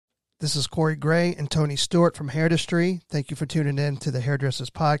This is Corey Gray and Tony Stewart from Hairdustry. Thank you for tuning in to the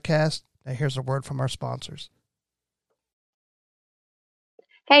Hairdressers Podcast. Now here's a word from our sponsors.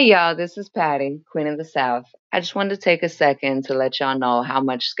 Hey y'all, this is Patty, Queen of the South. I just wanted to take a second to let y'all know how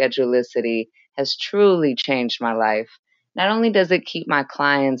much Schedulicity has truly changed my life. Not only does it keep my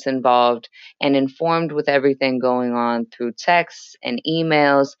clients involved and informed with everything going on through texts and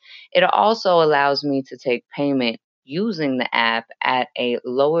emails, it also allows me to take payment using the app at a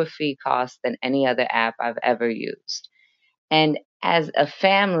lower fee cost than any other app I've ever used. And as a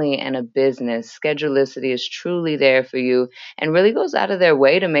family and a business, Schedulicity is truly there for you and really goes out of their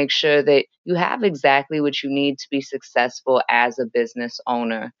way to make sure that you have exactly what you need to be successful as a business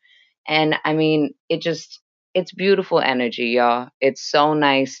owner. And I mean, it's beautiful energy, y'all. It's so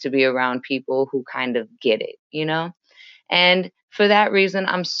nice to be around people who kind of get it, you know? And for that reason,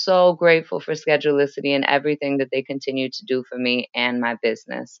 I'm so grateful for Schedulicity and everything that they continue to do for me and my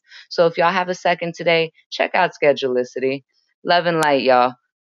business. So if y'all have a second today, check out Schedulicity. Love and light, y'all.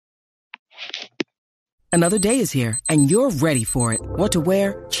 Another day is here, and you're ready for it. What to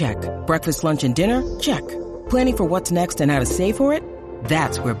wear? Check. Breakfast, lunch, and dinner? Check. Planning for what's next and how to save for it?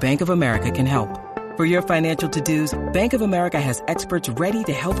 That's where Bank of America can help. For your financial to-dos, Bank of America has experts ready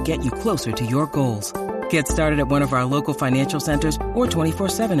to help get you closer to your goals. Get started at one of our local financial centers or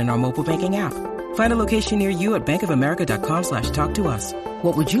 24/7 in our mobile banking app. Find a location near you at bankofamerica.com/talktous.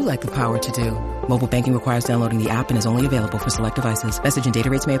 What would you like the power to do? Mobile banking requires downloading the app and is only available for select devices. Message and data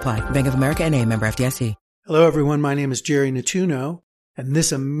rates may apply. Bank of America N.A., member FDIC. Hello, everyone. My name is Jerry Natuno, and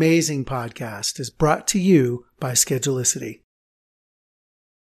this amazing podcast is brought to you by Schedulicity.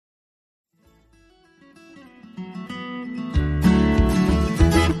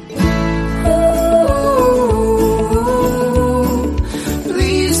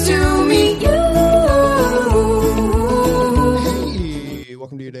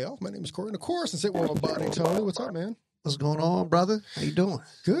 Welcome to your day off. My name is Corey, and of course, I sit with my buddy Tony. What's up, man? What's going on, brother? How you doing?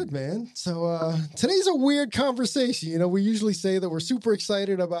 Good, man. So today's a weird conversation. You know, we usually say that we're super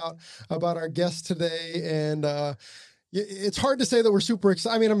excited about our guest today, and it's hard to say that we're super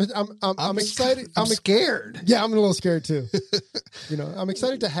excited. I mean, I'm excited. I'm scared. Yeah, I'm a little scared too. You know, I'm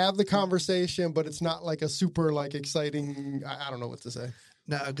excited to have the conversation, but it's not like a super exciting. I don't know what to say.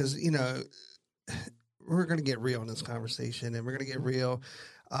 No, because we're going to get real in this conversation, and we're going to get real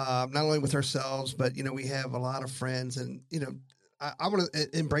not only with ourselves, but, we have a lot of friends, and, I want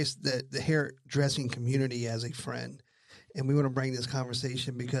to embrace the hairdressing community as a friend, and we want to bring this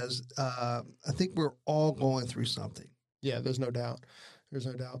conversation because I think we're all going through something. Yeah, there's no doubt. There's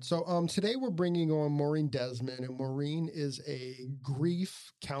no doubt. So today we're bringing on Maureen Desmond, and Maureen is a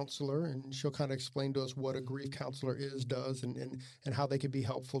grief counselor, and she'll kind of explain to us what a grief counselor does, and how they can be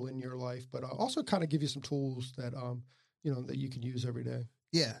helpful in your life, but also kind of give you some tools that, that you can use every day.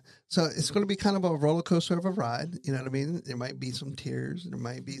 Yeah. So it's going to be kind of a roller coaster of a ride. You know what I mean? There might be some tears. There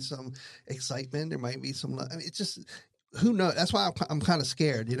might be some excitement. There might be some, it's just, who knows? That's why I'm kind of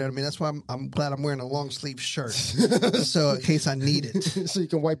scared. You know what I mean? That's why I'm glad I'm wearing a long sleeve shirt. So in case I need it. So you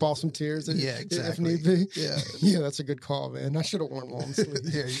can wipe off some tears exactly. if need be. Yeah. Yeah, that's a good call, man. I should have worn long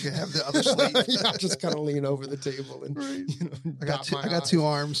sleeves. Yeah, you can have the other sleeve. Yeah, I'll just kind of lean over the table and, I got two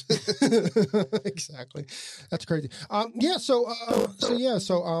arms. Exactly. That's crazy. So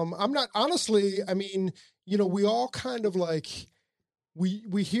I'm not, honestly, I mean, we all kind of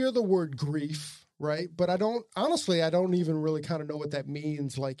we hear the word grief, right? But I don't even really kind of know what that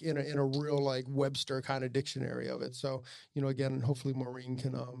means, in a real Webster kind of dictionary of it. So, again, hopefully Maureen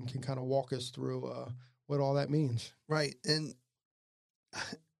can kind of walk us through what all that means. Right. And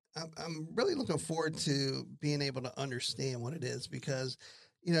I'm really looking forward to being able to understand what it is, because,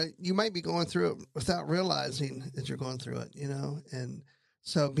 you might be going through it without realizing that you're going through it, and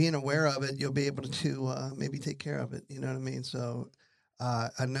so being aware of it, you'll be able to maybe take care of it. You know what I mean? So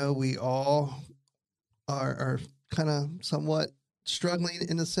I know we all are kind of somewhat struggling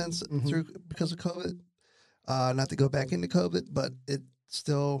in a sense because of COVID. Not to go back into COVID, but it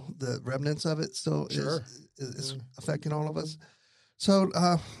still, the remnants of it still is affecting all of us. So,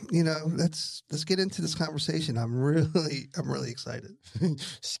 let's get into this conversation. I'm really excited.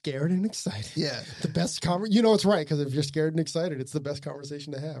 Scared and excited. Yeah. The best it's right, because if you're scared and excited, it's the best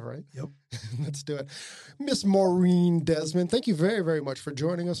conversation to have, right? Yep. Let's do it. Miss Maureen Desmond, thank you very, very much for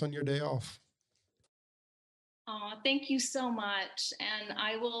joining us on your day off. Thank you so much. And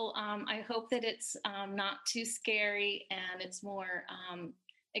I will, I hope that it's not too scary and it's more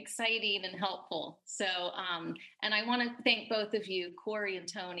exciting and helpful. So, and I want to thank both of you, Corey and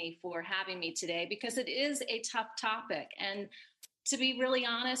Tony, for having me today, because it is a tough topic. And to be really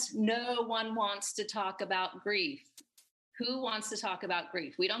honest, no one wants to talk about grief. Who wants to talk about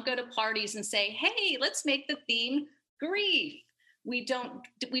grief? We don't go to parties and say, hey, let's make the theme grief. We don't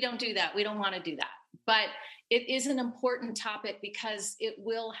do that. We don't want to do that. But it is an important topic because it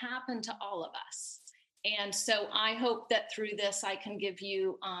will happen to all of us. And so I hope that through this, I can give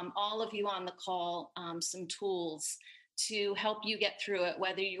you, all of you on the call, some tools to help you get through it,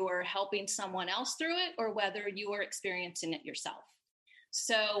 whether you're helping someone else through it or whether you are experiencing it yourself.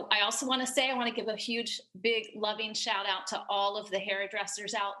 So I also want to say, I want to give a huge, big, loving shout out to all of the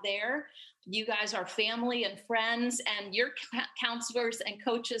hairdressers out there. You guys are family and friends, and you're counselors and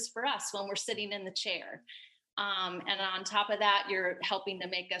coaches for us when we're sitting in the chair. And on top of that, you're helping to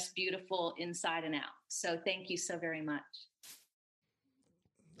make us beautiful inside and out. So thank you so very much.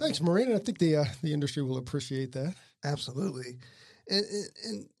 Thanks, Maureen. I think the industry will appreciate that. Absolutely.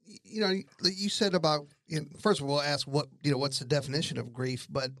 And you know, you said about, first of all, ask what's the definition of grief,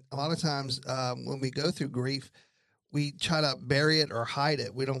 but a lot of times when we go through grief, we try to bury it or hide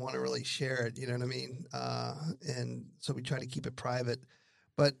it. We don't want to really share it. You know what I mean? And so we try to keep it private.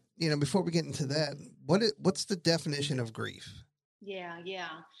 But, before we get into that, what's the definition of grief? Yeah.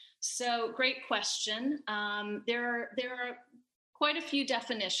 So great question. There are quite a few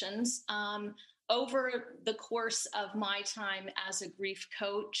definitions. Over the course of my time as a grief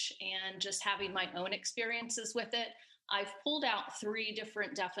coach and just having my own experiences with it, I've pulled out 3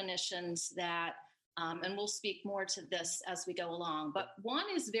 different definitions that, and we'll speak more to this as we go along. But one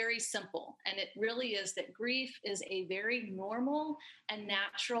is very simple, and it really is that grief is a very normal and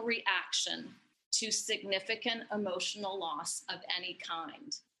natural reaction to significant emotional loss of any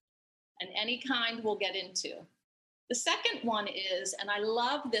kind. And any kind we'll get into. The second one is, and I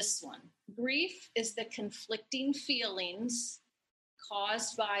love this one, grief is the conflicting feelings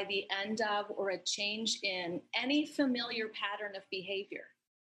caused by the end of or a change in any familiar pattern of behavior.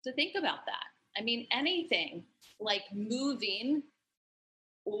 So think about that. I mean, anything like moving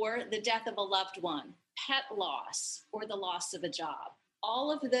or the death of a loved one, pet loss, or the loss of a job. All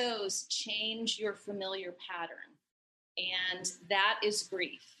of those change your familiar pattern, and that is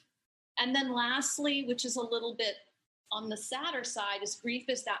grief. And then lastly, which is a little bit on the sadder side, is grief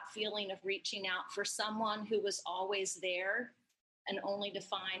is that feeling of reaching out for someone who was always there and only to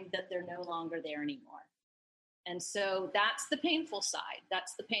find that they're no longer there anymore. And so that's the painful side.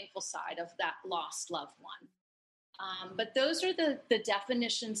 That's the painful side of that lost loved one. But those are the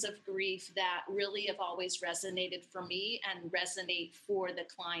definitions of grief that really have always resonated for me and resonate for the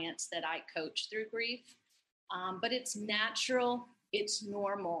clients that I coach through grief. But it's natural, it's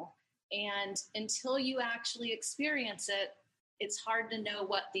normal. And until you actually experience it, it's hard to know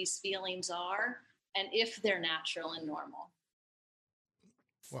what these feelings are and if they're natural and normal.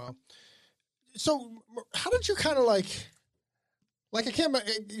 Wow. So how did you kind of like I can't,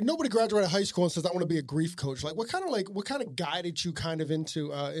 nobody graduated high school and says, I want to be a grief coach. What kind of guided you kind of into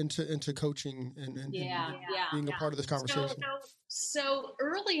coaching and being a part of this conversation? So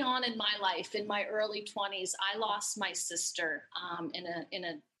early on in my life, in my early 20s, I lost my sister in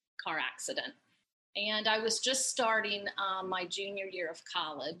a car accident. And I was just starting my junior year of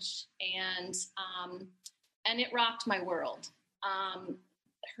college, and it rocked my world.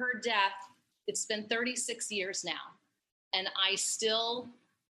 Her death, it's been 36 years now, and I still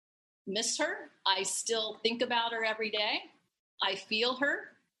miss her. I still think about her every day. I feel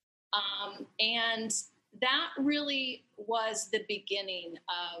her. And that really was the beginning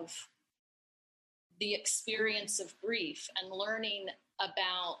of the experience of grief and learning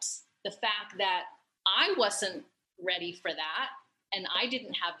about the fact that I wasn't ready for that, and I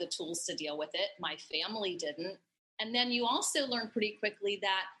didn't have the tools to deal with it. My family didn't. And then you also learn pretty quickly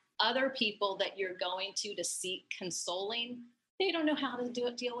that other people that you're going to seek consoling, they don't know how to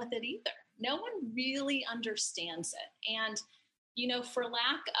deal with it either. No one really understands it. And, for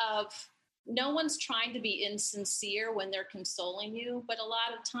lack of, no one's trying to be insincere when they're consoling you, but a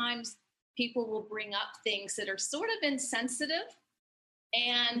lot of times people will bring up things that are sort of insensitive,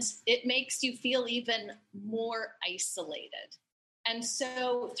 and it makes you feel even more isolated. And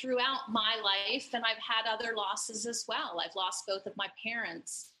so throughout my life, and I've had other losses as well, I've lost both of my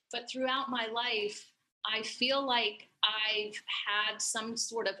parents, but throughout my life, I feel like I've had some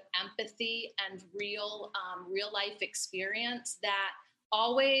sort of empathy and real life experience that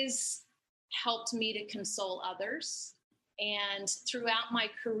always helped me to console others. And throughout my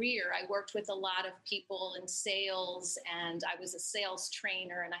career, I worked with a lot of people in sales, and I was a sales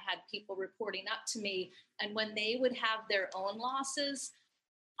trainer, and I had people reporting up to me. And when they would have their own losses,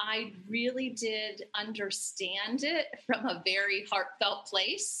 I really did understand it from a very heartfelt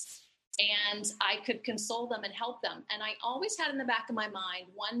place, and I could console them and help them. And I always had in the back of my mind,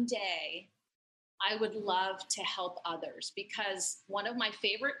 one day I would love to help others, because one of my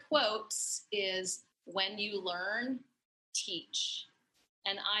favorite quotes is, when you learn, teach.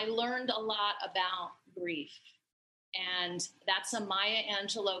 And I learned a lot about grief. And that's a Maya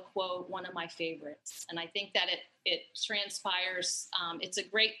Angelou quote, one of my favorites. And I think that it transpires. It's a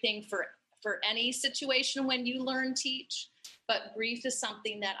great thing for any situation when you learn, teach. But grief is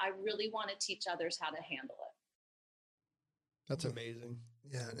something that I really want to teach others how to handle it. That's amazing.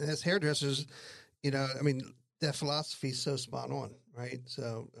 Yeah. And as hairdressers, I mean, that philosophy is so spot on, right?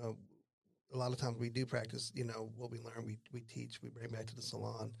 So a lot of times we do practice, what we learn, we teach, we bring back to the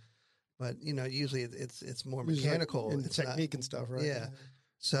salon. But, usually it's more mechanical. Like it's technique and stuff, right? Yeah.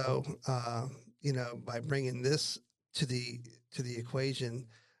 So, by bringing this to the equation,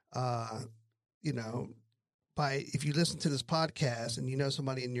 if you listen to this podcast and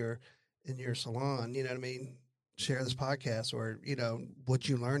somebody in your salon, you know what I mean, share this podcast, or what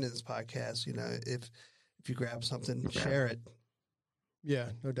you learned in this podcast. If you grab something, share it. Yeah,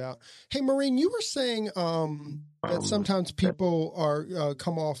 no doubt. Hey, Maureen, you were saying that sometimes people are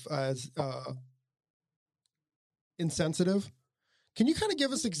come off as insensitive. Can you kind of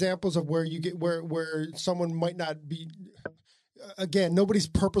give us examples of where you get where someone might not be? Again, nobody's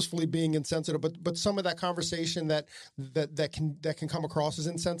purposefully being insensitive, but some of that conversation that can come across as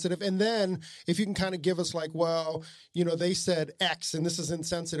insensitive. And then if you can kind of give us like, well, they said X and this is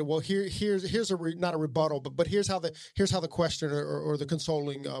insensitive. Well, here's not a rebuttal, but here's how the question or the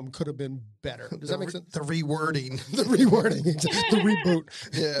consoling could have been better. Does that make sense? The rewording, the reboot.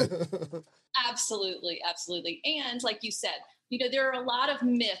 Yeah. Absolutely. And like you said, there are a lot of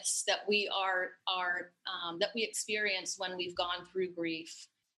myths that we that we experience when we've gone through grief.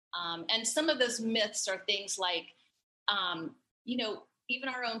 And some of those myths are things like, even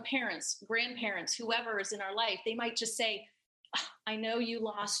our own parents, grandparents, whoever is in our life, they might just say, I know you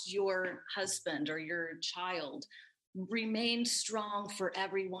lost your husband or your child. Remain strong for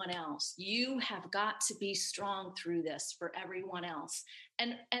everyone else. You have got to be strong through this for everyone else.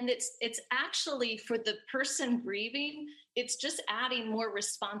 And it's actually, for the person grieving, it's just adding more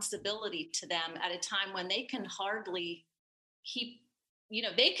responsibility to them at a time when they can hardly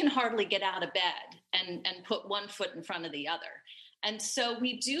get out of bed and put one foot in front of the other. And so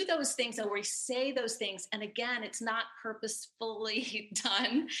we do those things, or we say those things. And again, it's not purposefully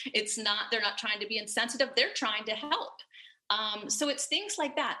done. They're not trying to be insensitive. They're trying to help. So it's things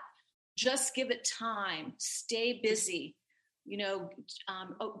like that. Just give it time, stay busy, go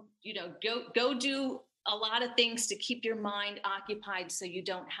do a lot of things to keep your mind occupied so you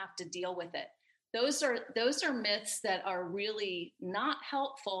don't have to deal with it. Those are myths that are really not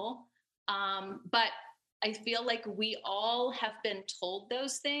helpful. But I feel like we all have been told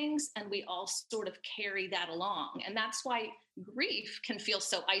those things, and we all sort of carry that along. And that's why grief can feel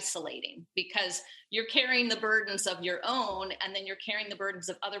so isolating, because you're carrying the burdens of your own, and then you're carrying the burdens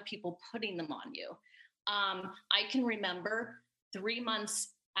of other people putting them on you. I can remember 3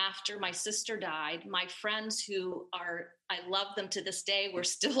 months after my sister died, my friends I love them to this day, we're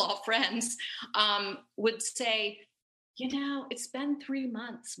still all friends, would say, it's been 3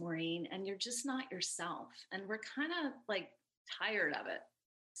 months, Maureen, and you're just not yourself. And we're kind of like tired of it.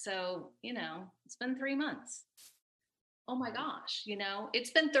 So, it's been 3 months. Oh my gosh,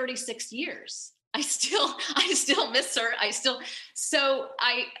 it's been 36 years. I still miss her.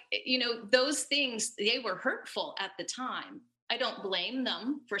 Those things, they were hurtful at the time. I don't blame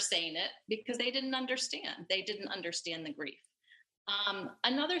them for saying it, because they didn't understand. They didn't understand the grief.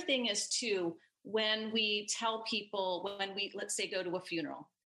 Another thing is too, when we tell people, when we, let's say, go to a funeral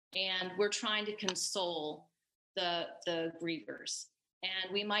and we're trying to console the grievers,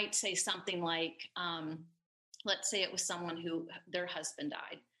 and we might say something like, let's say it was someone who their husband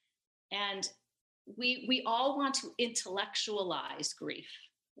died, and we all want to intellectualize grief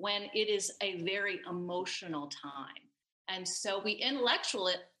when it is a very emotional time. And so we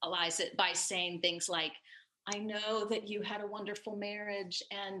intellectualize it by saying things like, I know that you had a wonderful marriage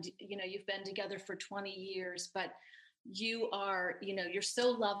and, you've been together for 20 years, but you are, you're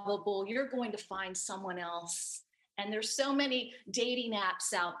so lovable. You're going to find someone else. And there's so many dating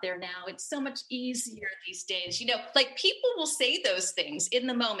apps out there now. It's so much easier these days. Like, people will say those things in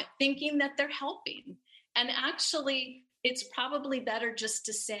the moment thinking that they're helping. And actually, it's probably better just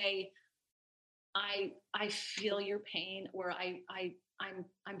to say, I feel your pain, or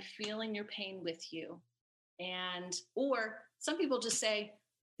I'm feeling your pain with you. Or some people just say,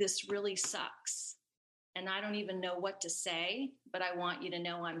 this really sucks, and I don't even know what to say, but I want you to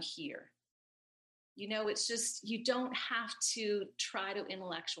know I'm here. It's just, you don't have to try to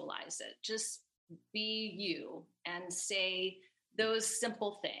intellectualize it. Just be you and say those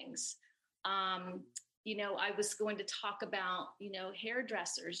simple things. I was going to talk about,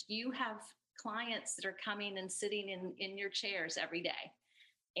 hairdressers. You have clients that are coming and sitting in your chairs every day.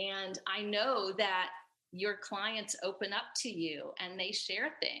 And I know that your clients open up to you and they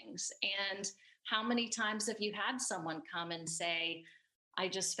share things. And how many times have you had someone come and say, I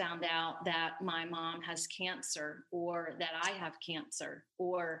just found out that my mom has cancer, or that I have cancer,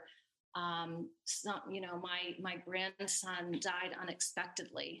 or my grandson died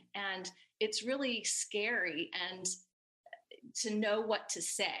unexpectedly. And it's really scary and to know what to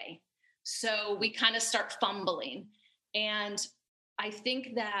say. So we kind of start fumbling. And I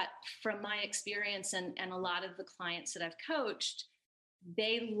think that from my experience and a lot of the clients that I've coached,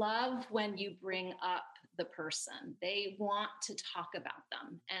 they love when you bring up the person. They want to talk about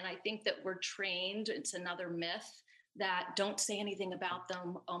them. And I think that we're trained, it's another myth, that don't say anything about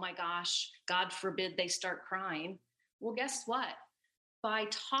them. Oh my gosh, God forbid they start crying. Well, guess what? By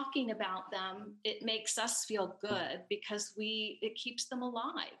talking about them, it makes us feel good because it keeps them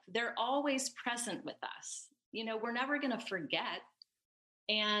alive. They're always present with us. We're never going to forget.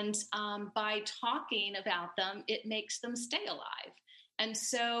 And by talking about them, it makes them stay alive. And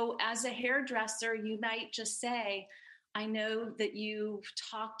so as a hairdresser, you might just say, I know that you've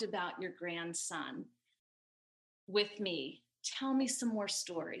talked about your grandson with me. Tell me some more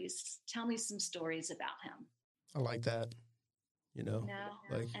stories. Tell me some stories about him. I like that.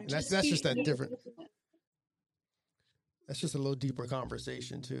 And that's just that different. That's just a little deeper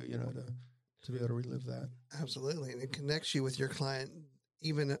conversation too, to be able to relive that. Absolutely. And it connects you with your client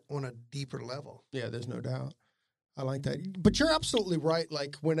even on a deeper level. Yeah, there's no doubt. I like that. But you're absolutely right.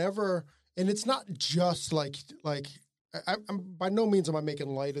 Like whenever, and it's not just like I'm by no means am I making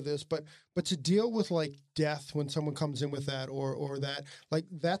light of this, but to deal with like death when someone comes in with that or that, like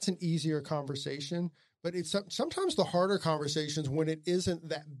that's an easier conversation. But it's sometimes the harder conversations when it isn't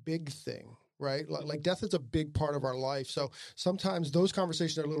that big thing, right? Like death is a big part of our life. So sometimes those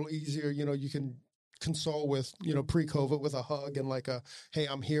conversations are a little easier. You can console with, pre-COVID with a hug and like hey,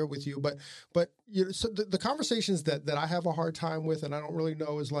 I'm here with you. But so the conversations that I have a hard time with and I don't really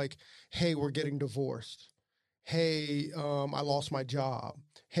know is like, hey, we're getting divorced. Hey, I lost my job.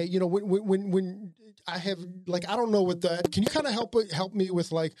 Hey, when I have like, I don't know what that, can you kind of help me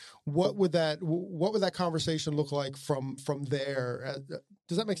with like, what would that conversation look like from there?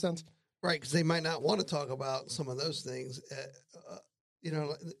 Does that make sense? Right. Cause they might not want to talk about some of those things,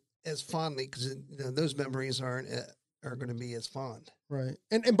 as fondly, because those memories are going to be as fond. Right.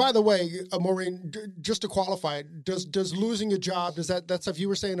 And by the way, Maureen, just to qualify, does losing a job, that stuff you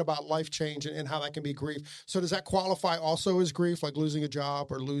were saying about life change and how that can be grief. So does that qualify also as grief, like losing a job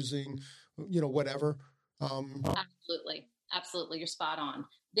or losing, whatever? Absolutely. You're spot on.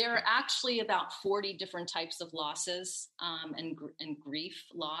 There are actually about 40 different types of losses and grief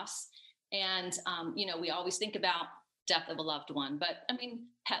loss. And, we always think about death of a loved one, but I mean,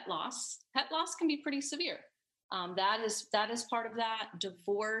 pet loss can be pretty severe. That is part of that.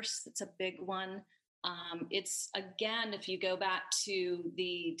 Divorce, it's a big one. It's, again, if you go back to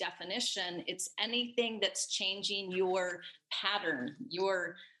the definition, it's anything that's changing your pattern,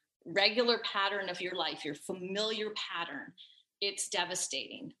 your regular pattern of your life, your familiar pattern. It's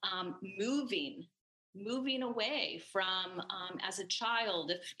devastating. Moving away from, as a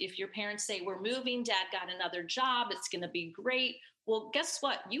child, if your parents say, we're moving, dad got another job, it's going to be great. Well, guess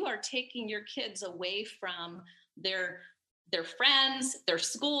what? You are taking your kids away from their friends, their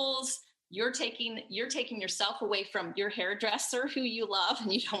schools. You're taking yourself away from your hairdresser who you love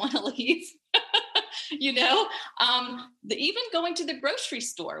and you don't want to leave. Even going to the grocery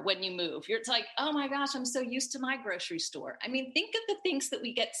store when you move, it's like, oh my gosh, I'm so used to my grocery store. I mean, think of the things that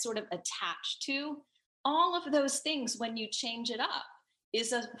we get sort of attached to. All of those things, when you change it up,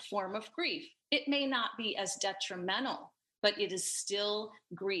 is a form of grief. It may not be as detrimental, but it is still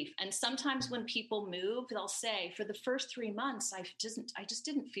grief. And sometimes when people move, they'll say, for the first 3 months, I just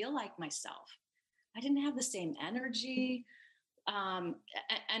didn't feel like myself. I didn't have the same energy. And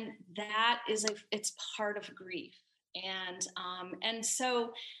that it's part of grief. And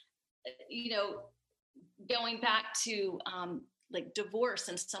so, going back to like divorce,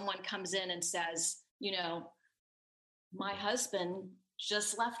 and someone comes in and says, my husband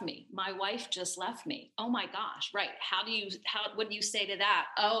just left me. My wife just left me. Oh my gosh. Right. What do you say to that?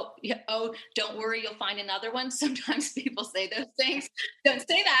 Oh, don't worry. You'll find another one. Sometimes people say those things. Don't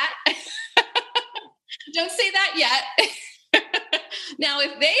say that. Don't say that yet. Now,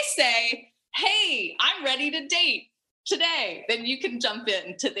 if they say, hey, I'm ready to date today, then you can jump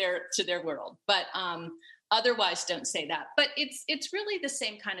into their world. But, otherwise, don't say that. But it's really the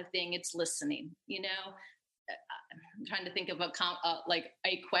same kind of thing. It's listening, I'm trying to think of like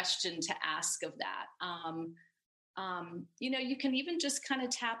a question to ask of that. You can even just kind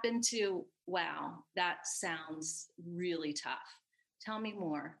of tap into, wow, that sounds really tough. Tell me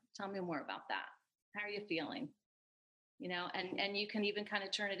more about that. How are you feeling? And you can even kind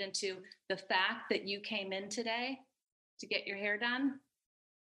of turn it into the fact that you came in today to get your hair done.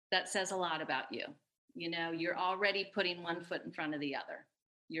 That says a lot about you. You're already putting one foot in front of the other.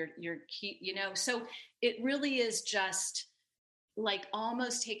 So it really is just like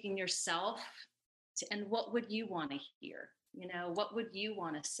almost taking yourself and what would you want to hear? What would you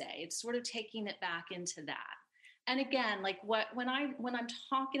want to say? It's sort of taking it back into that. And again, like when I'm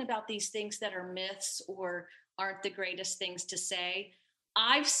talking about these things that are myths or aren't the greatest things to say,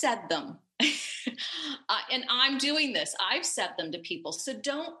 I've said them. And I'm doing this. I've said them to people. So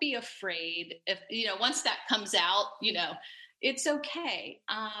don't be afraid if, once that comes out, it's okay.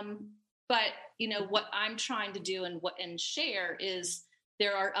 But what I'm trying to do and share is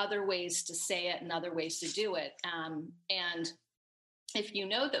there are other ways to say it and other ways to do it. And if you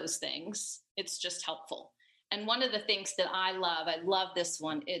know those things, it's just helpful. And one of the things that I love this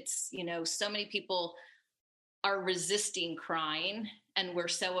one. It's, so many people are resisting crying and we're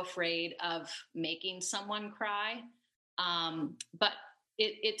so afraid of making someone cry. But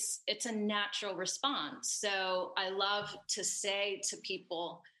it's a natural response. So I love to say to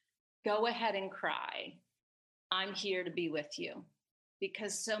people, go ahead and cry. I'm here to be with you,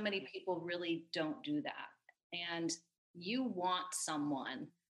 because so many people really don't do that. And you want someone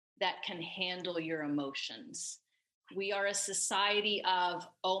that can handle your emotions. We are a society of,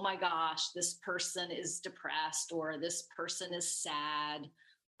 oh my gosh, this person is depressed or this person is sad.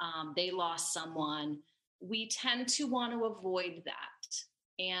 They lost someone. We tend to want to avoid that,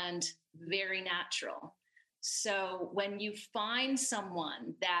 and very natural. So when you find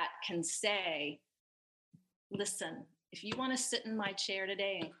someone that can say, listen, if you want to sit in my chair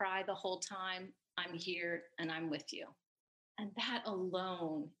today and cry the whole time, I'm here and I'm with you. And that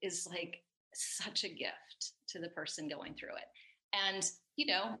alone is like such a gift to the person going through it. And,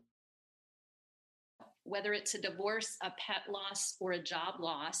 whether it's a divorce, a pet loss, or a job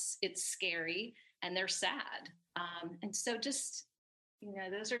loss, it's scary and they're sad. And so just,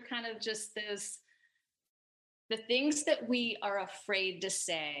 those are kind of just the things that we are afraid to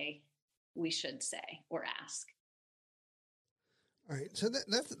say, we should say or ask. All right. So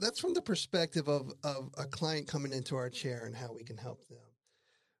that's from the perspective of a client coming into our chair and how we can help them.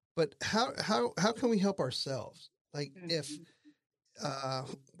 But how can we help ourselves? Like if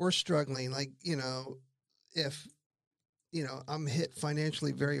we're struggling, like, if, I'm hit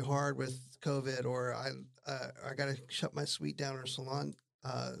financially very hard with COVID, or I got to shut my suite down or salon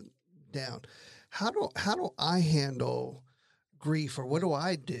down. How do I handle grief, or what do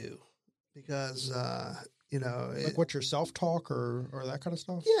I do? Because, like what's your self-talk or that kind of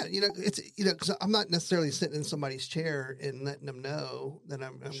stuff? Yeah. It's, because I'm not necessarily sitting in somebody's chair and letting them know that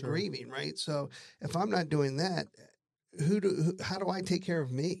I'm Sure. grieving. Right. So if I'm not doing that, how do I take care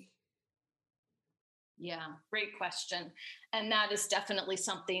of me? Yeah, great question. And that is definitely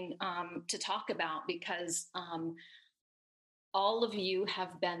something to talk about, because all of you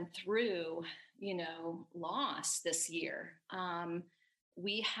have been through, loss this year.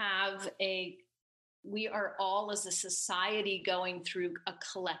 We are all as a society going through a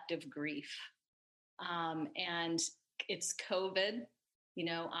collective grief. And it's COVID,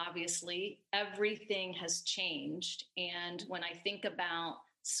 obviously everything has changed. And when I think about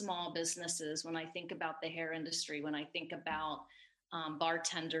small businesses, when I think about the hair industry, when I think about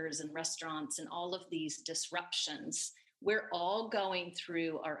bartenders and restaurants and all of these disruptions, we're all going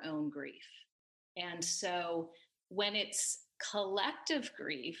through our own grief. And so when it's collective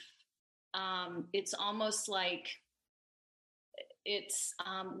grief, it's almost like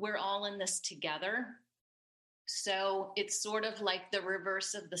we're all in this together. So it's sort of like the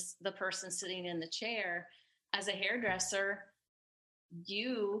reverse of the person sitting in the chair. As a hairdresser,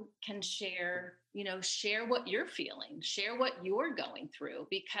 you can share what you're feeling, share what you're going through,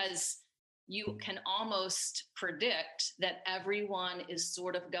 because you can almost predict that everyone is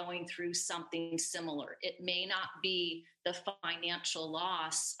sort of going through something similar. It may not be the financial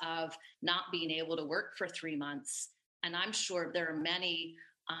loss of not being able to work for 3 months. And I'm sure there are many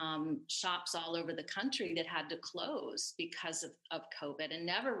shops all over the country that had to close because of COVID and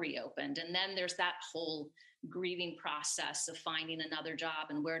never reopened. And then there's that whole grieving process of finding another job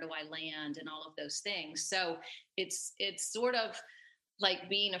and where do I land and all of those things. So it's sort of like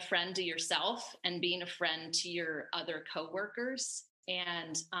being a friend to yourself and being a friend to your other coworkers.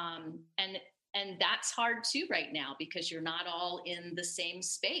 And that's hard too right now, because you're not all in the same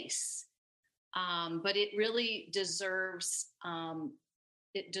space. But it really deserves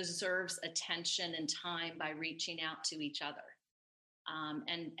attention and time by reaching out to each other,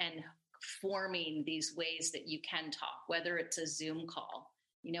 and forming these ways that you can talk, whether it's a Zoom call.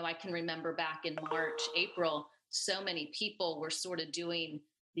 I can remember back in March, April, so many people were sort of doing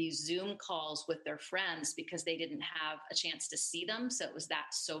these Zoom calls with their friends because they didn't have a chance to see them. So it was that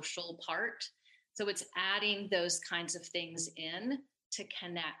social part. So it's adding those kinds of things in to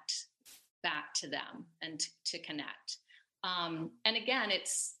connect back to them and to connect. And again,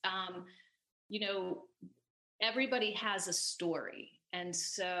 it's, everybody has a story. And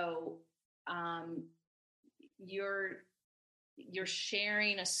so you're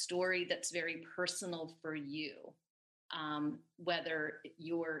sharing a story that's very personal for you. Whether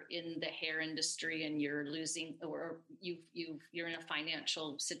you're in the hair industry and you're losing, or you're in a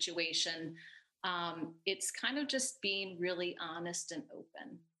financial situation, it's kind of just being really honest and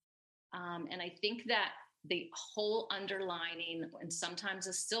open. And I think that the whole underlining, and sometimes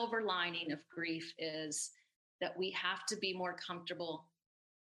a silver lining of grief, is that we have to be more comfortable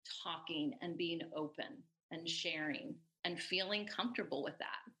talking and being open and sharing and feeling comfortable with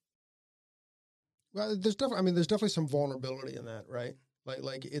that. Well, there's definitely some vulnerability in that, right?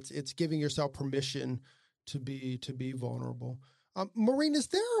 Like it's giving yourself permission to be vulnerable. Maureen, is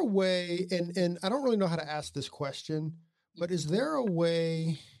there a way, and I don't really know how to ask this question, but is there a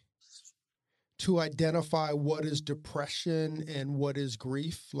way to identify what is depression and what is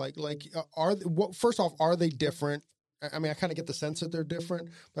grief? First off, are they different? I mean, I kind of get the sense that they're different,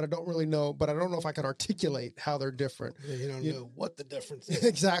 but I don't really know. But I don't know if I can articulate how they're different. Yeah, you don't know what the difference is.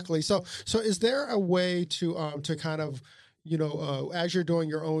 Exactly. So is there a way to kind of, as you're doing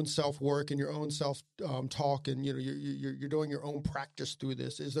your own self work and your own self talk, and you're doing your own practice through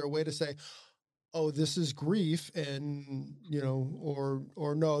this, is there a way to say, oh, this is grief, and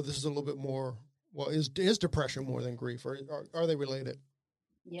or no, this is a little bit more? Well, is depression more than grief, or are they related?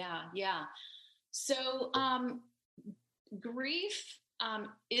 Yeah. So. Grief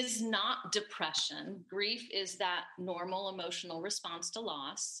is not depression. Grief is that normal emotional response to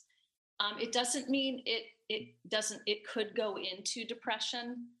loss. It doesn't mean it could go into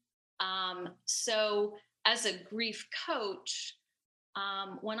depression. So as a grief coach,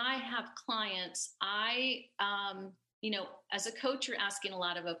 when I have clients, as a coach, you're asking a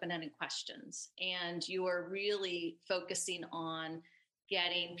lot of open-ended questions, and you are really focusing on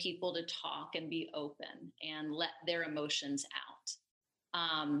getting people to talk and be open and let their emotions out.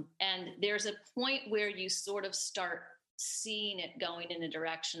 And there's a point where you sort of start seeing it going in a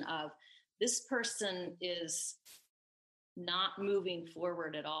direction of, this person is not moving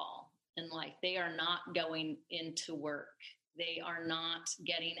forward at all in life. They are not going into work. They are not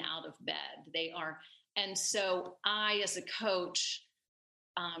getting out of bed. And so I, as a coach,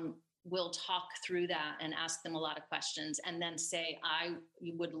 will talk through that and ask them a lot of questions, and then say, I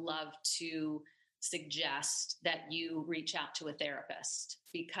would love to suggest that you reach out to a therapist,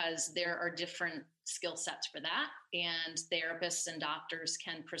 because there are different skill sets for that. And therapists and doctors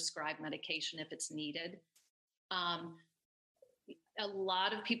can prescribe medication if it's needed. A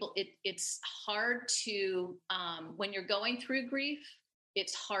lot of people, it's hard to, when you're going through grief,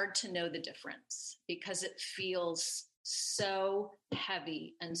 it's hard to know the difference, because it feels so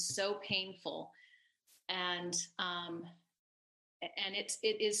heavy and so painful, and it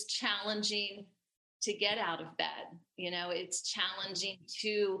is challenging to get out of bed. It's challenging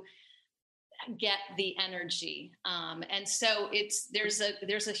to get the energy, and so there's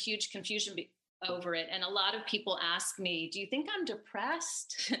a huge confusion over it. And a lot of people ask me, "Do you think I'm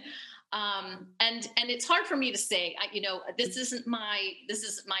depressed?" And it's hard for me to say. This isn't my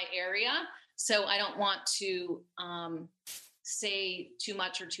area. So I don't want to say too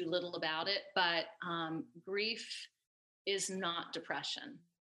much or too little about it, but grief is not depression.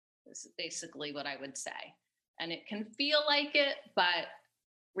 This is basically what I would say. And it can feel like it, but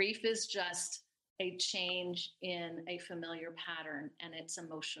grief is just a change in a familiar pattern, and it's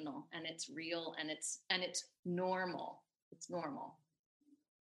emotional, and it's real, and it's normal. It's normal.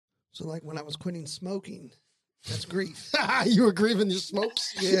 So like when I was quitting smoking, that's grief. You were grieving your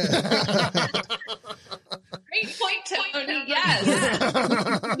smokes? Yeah. Great point, Tony. Yes.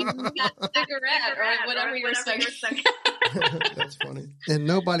 Cigarette or whatever you're saying. That's funny. And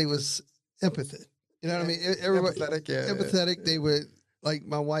nobody was empathetic. You know what I mean? Everybody, empathetic, yeah. Empathetic. Yeah. They would, like,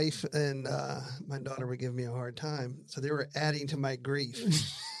 my wife and my daughter would give me a hard time. So they were adding to my grief.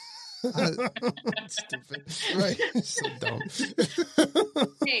 Stupid. Right. So dumb.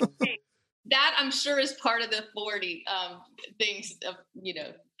 Hey. That, I'm sure, is part of the 40 things of,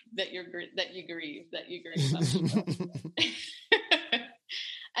 that you grieve.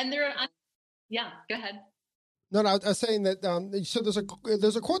 And Yeah, go ahead. No, I was saying that. So there's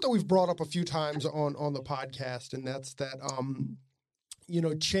a quote that we've brought up a few times on the podcast, and that's that.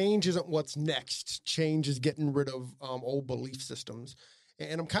 Change isn't what's next. Change is getting rid of old belief systems.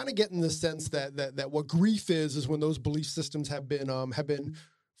 And I'm kind of getting the sense that what grief is when those belief systems have been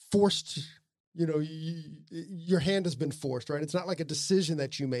forced. Your hand has been forced, right? It's not like a decision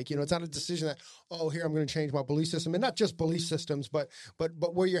that you make. It's not a decision that, here I'm going to change my belief system, and not just belief systems, but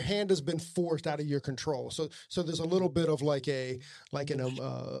where your hand has been forced out of your control. So there's a little bit of a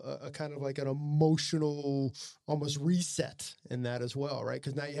kind of like an emotional almost reset in that as well, right?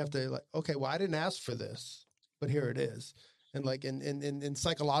 Because now you have to I didn't ask for this, but here it is. And and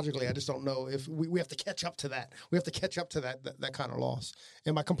psychologically, I just don't know if we have to catch up to that. We have to catch up to that kind of loss.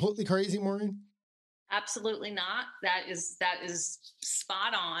 Am I completely crazy, Maureen? Absolutely not. That is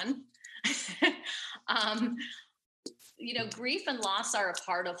spot on. Grief and loss are a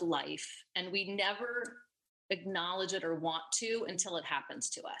part of life, and we never acknowledge it or want to until it happens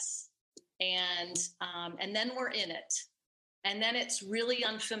to us. And then we're in it, and then it's really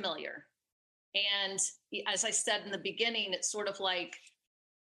unfamiliar. And as I said in the beginning, it's sort of like,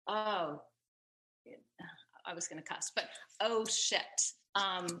 I was going to cuss, but oh shit.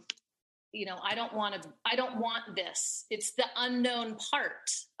 I don't want this. It's the unknown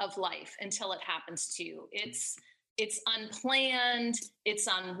part of life until it happens to you. It's unplanned, it's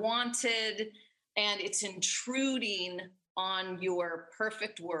unwanted, and it's intruding on your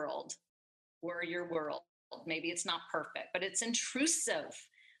perfect world or your world. Maybe it's not perfect, but it's intrusive.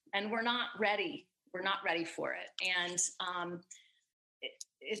 And we're not ready. We're not ready for it. And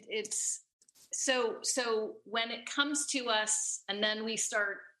it's so when it comes to us, and then we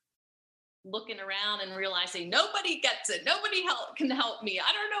start looking around and realizing nobody gets it. Nobody can help me.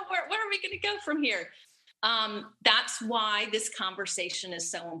 I don't know where are we going to go from here. That's why this conversation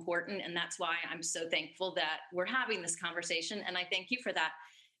is so important, and that's why I'm so thankful that we're having this conversation. And I thank you for that.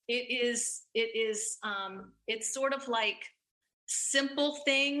 It's sort of like simple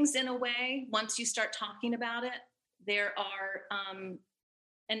things in a way. Once you start talking about it, there are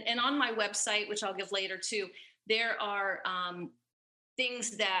and on my website, which I'll give later too, there are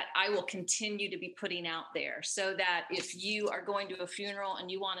things that I will continue to be putting out there, so that if you are going to a funeral and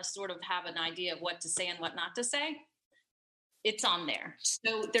you want to sort of have an idea of what to say and what not to say, it's on there.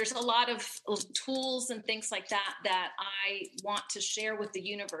 So there's a lot of tools and things like that I want to share with the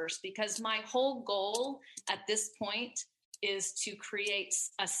universe, because my whole goal at this point is to create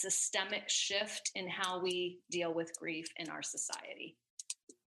a systemic shift in how we deal with grief in our society,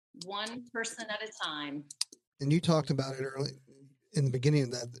 one person at a time. And you talked about it early in the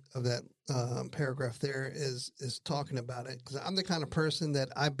beginning of that paragraph. There is talking about it, because I'm the kind of person that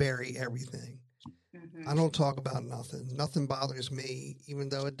I bury everything. Mm-hmm. I don't talk about nothing. Nothing bothers me, even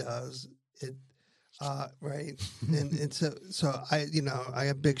though it does. Right. and so I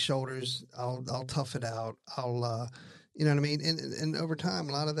have big shoulders. I'll tough it out. You know what I mean? And over time,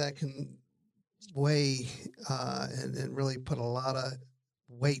 a lot of that can weigh and really put a lot of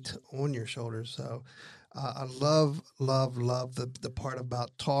weight on your shoulders. So I love the part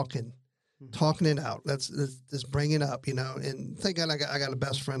about talking it out. Let's bring it up, and thank God I got a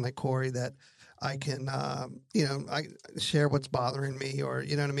best friend like Corey that I can, I share what's bothering me, or,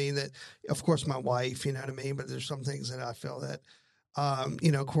 you know what I mean? That, of course, my wife, you know what I mean? But there's some things that I feel that,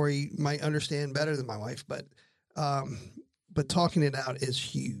 Corey might understand better than my wife, but talking it out is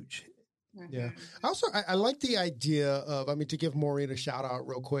huge. Yeah. Also, I like the idea of, to give Maureen a shout out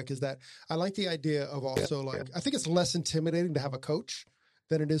real quick, is that I like the idea of also I think it's less intimidating to have a coach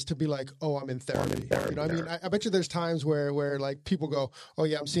than it is to be like, oh, I'm in therapy. I bet you there's times where like people go, oh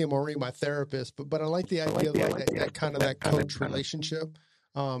yeah, I'm seeing Maureen, my therapist. But I like the idea of that kind of that coach relationship.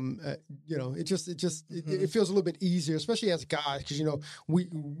 It feels a little bit easier, especially as guys, because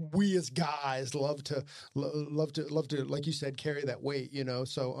we as guys love to like you said, carry that weight,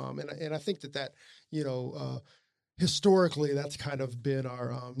 so and I think that historically that's kind of been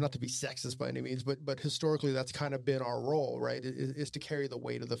our not to be sexist by any means, but historically that's kind of been our role, right, is to carry the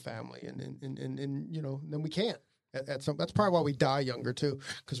weight of the family, and then we can't at some. That's probably why we die younger too,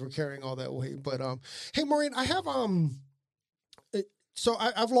 because we're carrying all that weight. But hey Maureen, I have so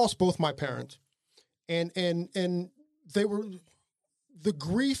I've lost both my parents, and they were the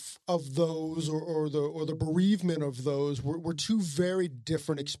grief of those or the bereavement of those were two very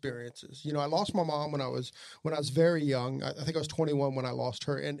different experiences. You know, I lost my mom when I was very young. I think I was 21 when I lost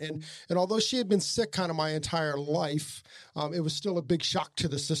her. And although she had been sick kind of my entire life, it was still a big shock to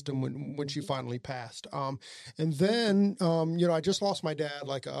the system when she finally passed. And then, you know, I just lost my dad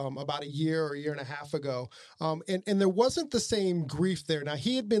like about a year and a half ago. And there wasn't the same grief there. Now,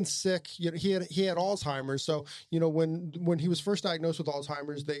 he had been sick. You know, he had Alzheimer's. So, you know, when he was first diagnosed with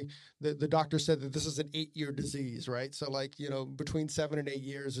Alzheimer's, the doctor said that this is an 8-year disease, right? So like, you know, between 7 and 8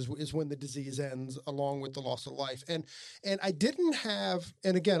 years is when the disease ends, along with the loss of life. And I didn't have,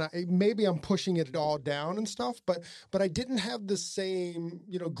 and again, maybe I'm pushing it all down and stuff, but I didn't have the same,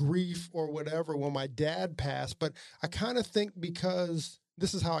 you know, grief or whatever when my dad passed. But I kind of think, because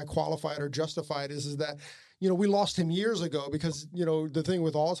this is how I qualify it or justify it, is that, you know, we lost him years ago, because, you know, the thing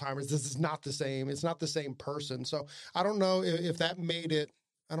with Alzheimer's, this is not the same. It's not the same person. So I don't know if that made it,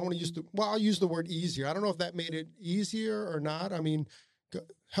 I don't want to use I'll use the word easier. I don't know if that made it easier or not. I mean,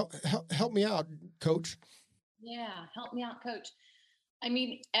 help me out, Coach. Yeah, help me out, Coach. I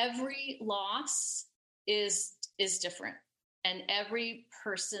mean, every loss is different, and every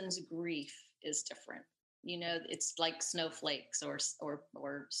person's grief is different. You know, it's like snowflakes or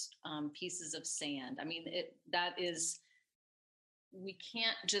pieces of sand. I mean, we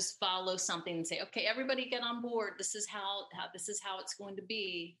can't just follow something and say, okay, everybody get on board. This is how it's going to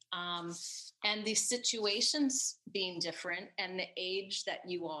be. And the situations being different, and the age that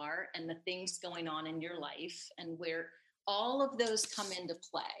you are, and the things going on in your life, and where all of those come into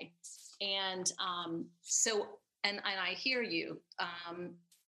play. And and I hear you,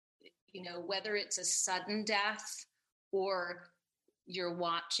 you know, whether it's a sudden death or you're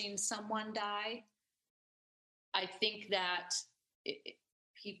watching someone die, I think that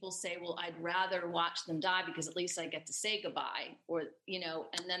people say, well, I'd rather watch them die because at least I get to say goodbye, or, you know,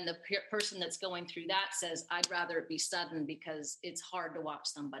 and then the person that's going through that says, I'd rather it be sudden because it's hard to watch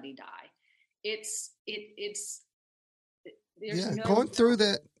somebody die.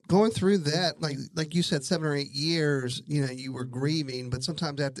 Going through that, like you said, 7 or 8 years, you know, you were grieving, but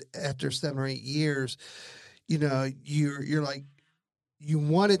sometimes after 7 or 8 years, you know, you're like, you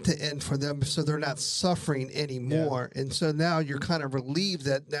want it to end for them so they're not suffering anymore. Yeah. And so now you're kind of relieved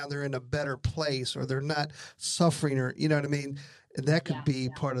that now they're in a better place, or they're not suffering, or, you know what I mean? And that could be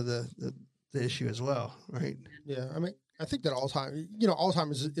part of the issue as well, right? Yeah. I mean, I think that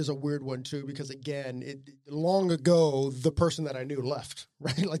Alzheimer's is a weird one too, because again, long ago, the person that I knew left,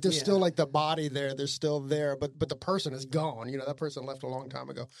 right? Like there's still like the body there, they're still there, but the person is gone. You know, that person left a long time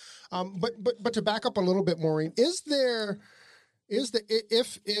ago. But to back up a little bit, Maureen, if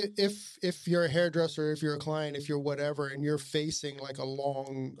you're a hairdresser, if you're a client, if you're whatever, and you're facing like a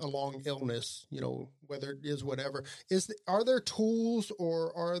long illness, you know, whether it is whatever, are there tools,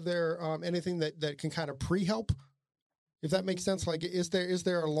 or are there anything that can kind of pre-help? If that makes sense, like is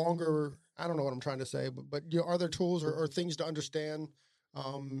there a longer, I don't know what I'm trying to say, but you know, are there tools or things to understand,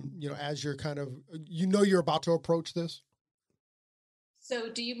 you know, as you're kind of, you know, you're about to approach this?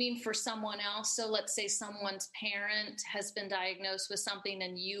 So do you mean for someone else? So let's say someone's parent has been diagnosed with something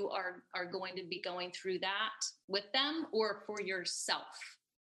and you are going to be going through that with them, or for yourself?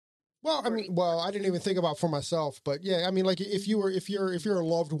 Well, I mean, I didn't even think about for myself, but yeah, I mean, like if you're a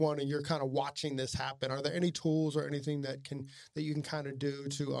loved one and you're kind of watching this happen, are there any tools or anything that you can kind of do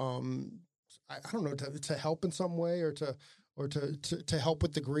to, I don't know, to help in some way, or to help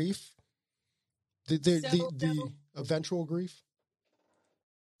with the grief, the eventual grief?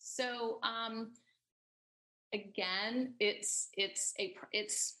 So, again, it's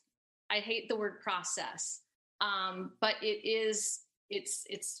I hate the word process, but it's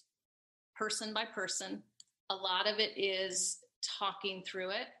person by person. A lot of it is talking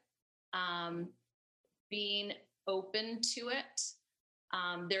through it, being open to it.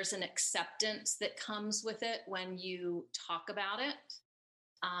 There's an acceptance that comes with it when you talk about it.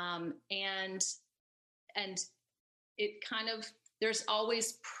 And it kind of, there's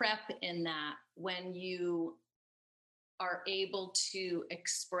always prep in that when you are able to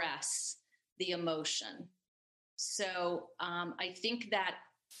express the emotion. So I think that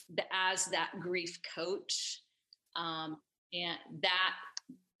as that grief coach, and that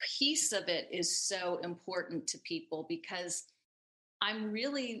piece of it is so important to people, because I'm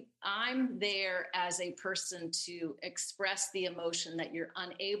there as a person to express the emotion that you're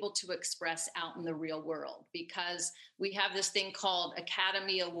unable to express out in the real world, because we have this thing called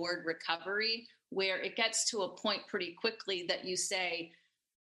Academy Award recovery, where it gets to a point pretty quickly that you say,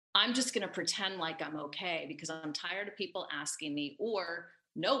 I'm just going to pretend like I'm okay because I'm tired of people asking me, or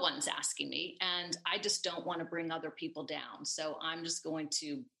no one's asking me, and I just don't want to bring other people down. So I'm just going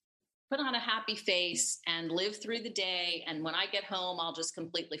to put on a happy face and live through the day. And when I get home, I'll just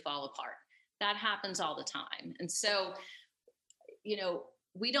completely fall apart. That happens all the time. And so,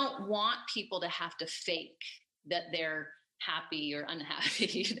 we don't want people to have to fake that they're happy or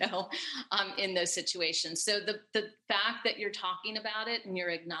unhappy, in those situations. So the fact that you're talking about it and you're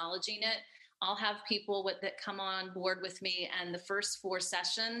acknowledging it, I'll have people that come on board with me, and the first 4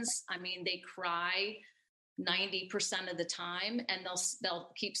 sessions, they cry 90% of the time, and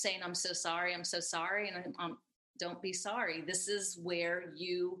they'll keep saying, I'm so sorry. I'm so sorry. And don't be sorry. This is where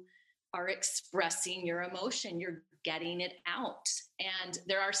you are expressing your emotion. You're getting it out. And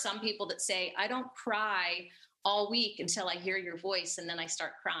there are some people that say, I don't cry all week until I hear your voice, and then I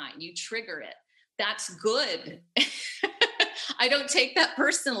start crying. You trigger it. That's good. I don't take that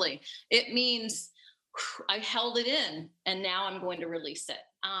personally. It means I held it in, and now I'm going to release it.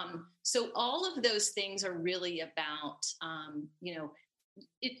 So all of those things are really about, and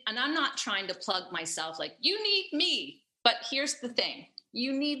I'm not trying to plug myself like, you need me, but here's the thing.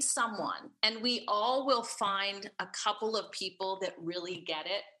 You need someone, and we all will find a couple of people that really get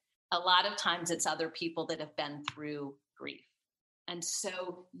it. A lot of times it's other people that have been through grief. And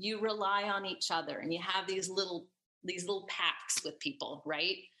so you rely on each other, and you have these little packs with people,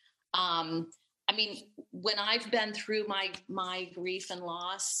 right? When I've been through my grief and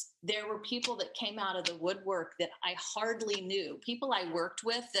loss, there were people that came out of the woodwork that I hardly knew. People I worked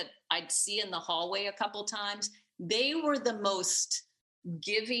with that I'd see in the hallway a couple times. They were the most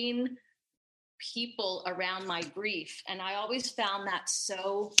giving people around my grief. And I always found that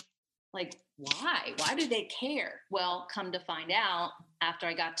so like, why do they care? Well, come to find out, after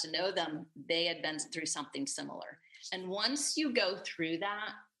I got to know them, they had been through something similar. And once you go through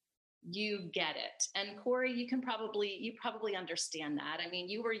that, you get it. And Corey, you probably understand that.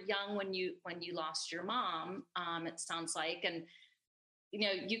 You were young when you lost your mom, it sounds like, and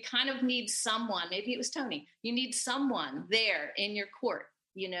you kind of need someone, maybe it was Tony, you need someone there in your court,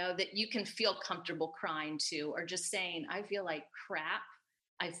 that you can feel comfortable crying to, or just saying, I feel like crap.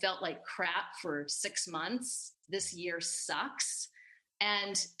 I felt like crap for 6 months. This year sucks.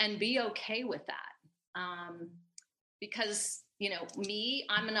 And be okay with that. Because, me,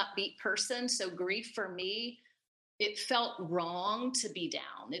 I'm an upbeat person. So grief for me, it felt wrong to be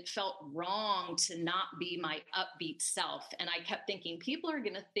down. It felt wrong to not be my upbeat self. And I kept thinking, people are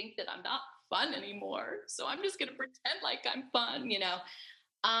going to think that I'm not fun anymore. So I'm just going to pretend like I'm fun,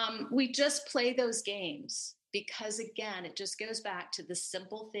 We just play those games because, again, it just goes back to the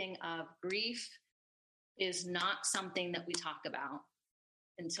simple thing of grief is not something that we talk about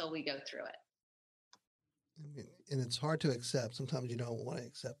until we go through it. And it's hard to accept. Sometimes you don't want to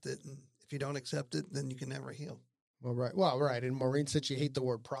accept it. And if you don't accept it, then you can never heal. Well, right. And Maureen said she hates the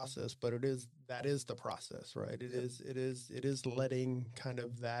word process, but that is the process, right? It is letting kind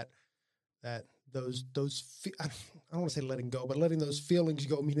of those I don't want to say letting go, but letting those feelings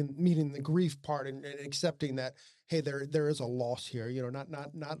go, meaning the grief part, and accepting that, hey, there is a loss here, not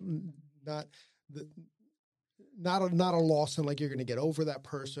a loss in like you're going to get over that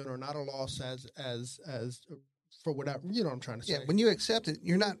person, or not a loss as for whatever, what I'm trying to say. Yeah, when you accept it,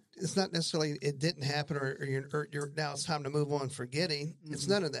 it's not necessarily it didn't happen or you're now it's time to move on, forgetting. Mm-hmm. It's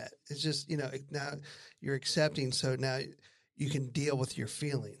none of that. It's just, now you're accepting, so now you can deal with your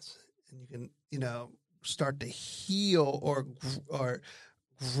feelings, and you can, start to heal or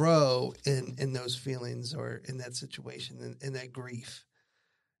grow in those feelings or in that situation, in that grief.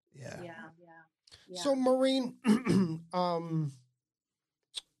 Yeah. So Maureen,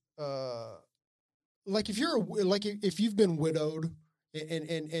 like if you've been widowed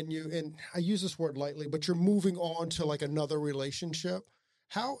and I use this word lightly, but you're moving on to like another relationship,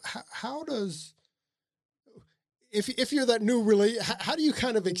 how does, if you're that new how do you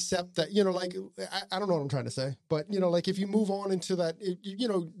kind of accept that, I don't know what I'm trying to say, but like if you move on into that,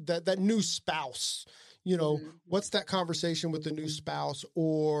 that new spouse, Mm-hmm. what's that conversation with the new spouse,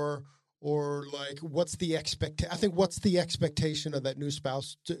 or like what's the expectation of that new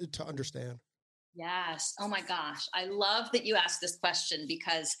spouse to understand? Yes. Oh my gosh. I love that you asked this question,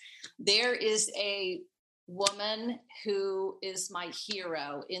 because there is a woman who is my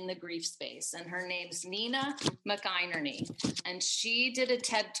hero in the grief space, and her name's Nina McInerney. And she did a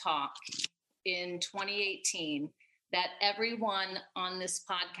TED Talk in 2018 that everyone on this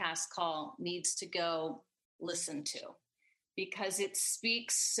podcast call needs to go listen to, because it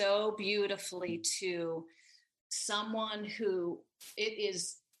speaks so beautifully to someone who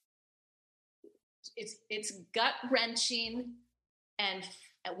it's gut-wrenching, and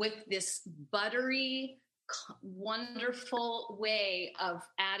with this buttery wonderful way of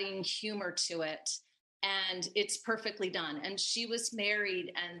adding humor to it. And it's perfectly done. And she was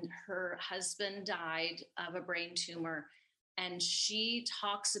married and her husband died of a brain tumor. And she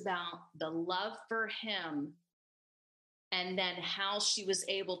talks about the love for him and then how she was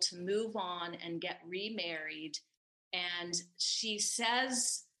able to move on and get remarried. And she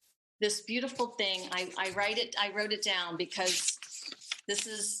says this beautiful thing. I wrote it down because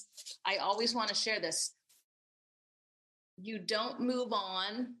I always want to share this. You don't move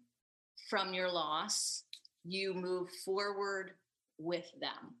on from your loss, you move forward with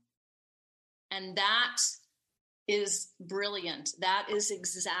them. And that is brilliant. That is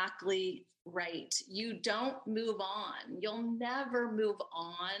exactly right. You don't move on. You'll never move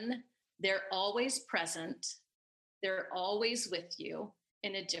on. They're always present. They're always with you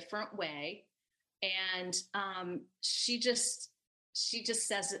in a different way. And she just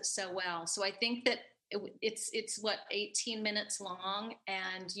says it so well. So I think that it's what, 18 minutes long,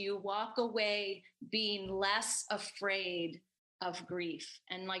 and you walk away being less afraid of grief.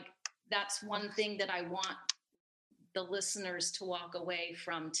 And like, that's one thing that I want the listeners to walk away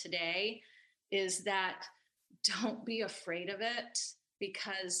from today, is that don't be afraid of it,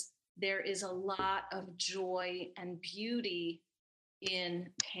 because there is a lot of joy and beauty in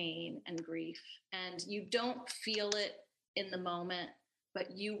pain and grief. And you don't feel it in the moment,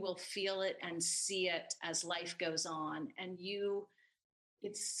 but you will feel it and see it as life goes on. And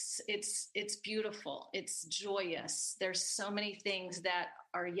it's beautiful. It's joyous. There's so many things that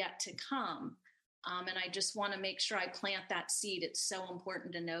are yet to come. And I just want to make sure I plant that seed. It's so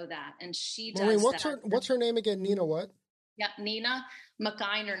important to know that. And she does. Maureen, that. What's her name again? Nina what? Yeah, Nina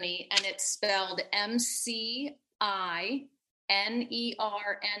McInerny, and it's spelled McInerny.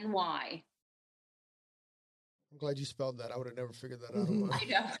 I'm glad you spelled that. I would have never figured that out on my, I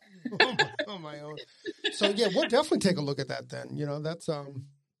know. on my own. So yeah, we'll definitely take a look at that then. You know, that's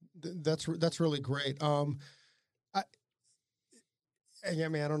really great. I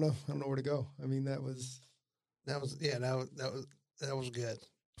mean, I don't know where to go. I mean, that was good.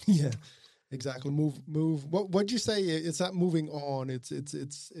 Yeah, exactly. Move. What'd you say? It's not moving on. It's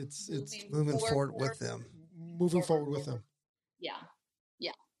moving forward with them. Moving forward with them. Yeah.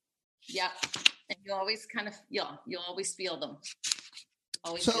 And you always you'll always feel them.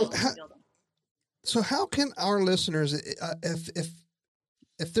 Feel them. So how can our listeners,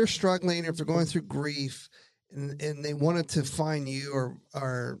 if they're struggling, if they're going through grief, and they wanted to find you,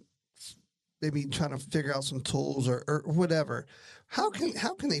 or maybe trying to figure out some tools or whatever, how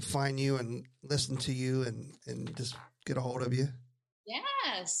can they find you and listen to you and just get a hold of you?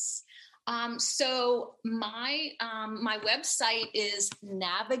 Yes. So my website is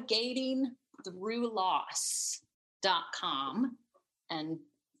navigatingthroughloss.com, and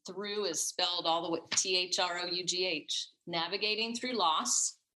through is spelled all the way THROUGH, Navigating Through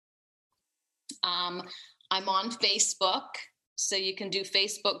Loss. I'm on Facebook, so you can do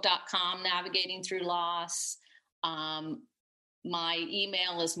facebook.com, Navigating Through Loss. My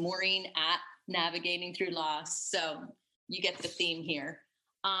email is Maureen@Navigating Through Loss. So you get the theme here.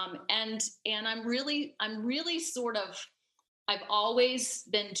 And I'm really sort of, I've always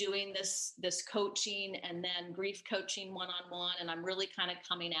been doing this coaching and then grief coaching one-on-one. And I'm really kind of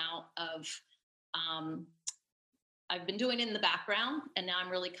coming out of, I've been doing it in the background, and now I'm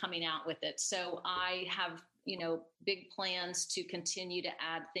really coming out with it. So I have, big plans to continue to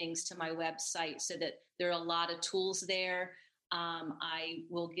add things to my website so that there are a lot of tools there. I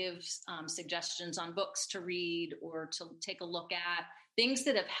will give suggestions on books to read or to take a look at, things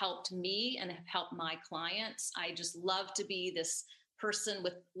that have helped me and have helped my clients. I just love to be this person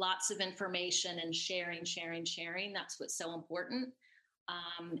with lots of information and sharing. That's what's so important.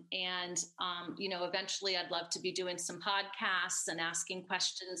 Eventually I'd love to be doing some podcasts and asking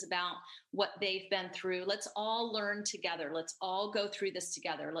questions about what they've been through. Let's all learn together. Let's all go through this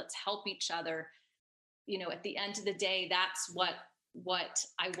together. Let's help each other. At the end of the day, that's what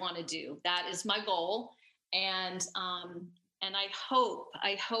I want to do. That is my goal. And I hope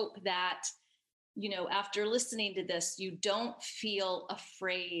that, after listening to this, you don't feel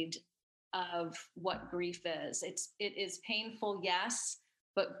afraid of what grief is. It is painful, yes,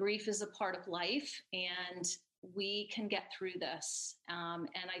 but grief is a part of life, and we can get through this. And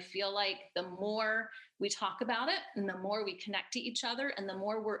I feel like the more we talk about it, and the more we connect to each other, and the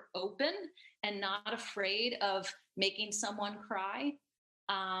more we're open and not afraid of making someone cry,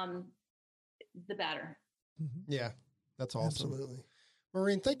 the better. Yeah, that's awesome. Absolutely.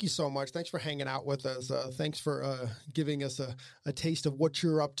 Maureen, thank you so much. Thanks for hanging out with us. Thanks for giving us a taste of what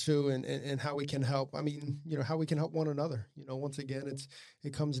you're up to and how we can help. I mean, how we can help one another. Once again,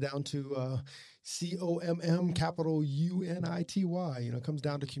 it comes down to COMM, capital UNITY. It comes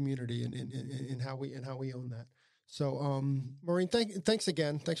down to community and how we own that. So, Maureen, thanks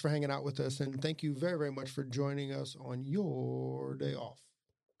again. Thanks for hanging out with us, and thank you very, very much for joining us on your day off.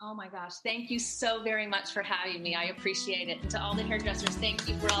 Oh my gosh, thank you so very much for having me. I appreciate it. And to all the hairdressers, thank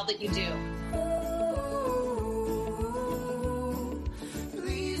you for all that you do.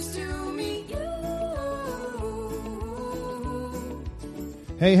 Please do me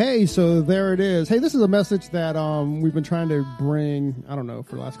Hey, so there it is. Hey, this is a message that we've been trying to bring, I don't know,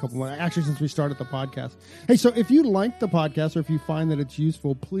 for the last couple of months, actually since we started the podcast. Hey, so if you like the podcast or if you find that it's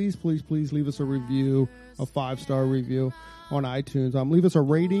useful, please leave us a review, a 5-star review on iTunes. Leave us a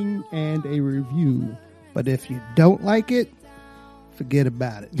rating and a review. But if you don't like it, forget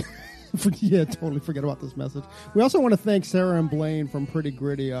about it. Yeah, totally forget about this message. We also want to thank Sarah and Blaine from Pretty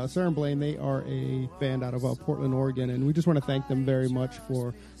Gritty. Sarah and Blaine, they are a band out of Portland, Oregon, and we just want to thank them very much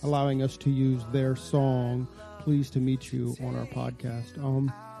for allowing us to use their song, Pleased to Meet You, on our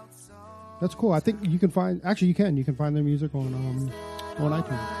podcast. That's cool. I think you can find their music on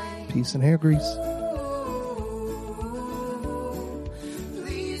iTunes. Peace and hair grease.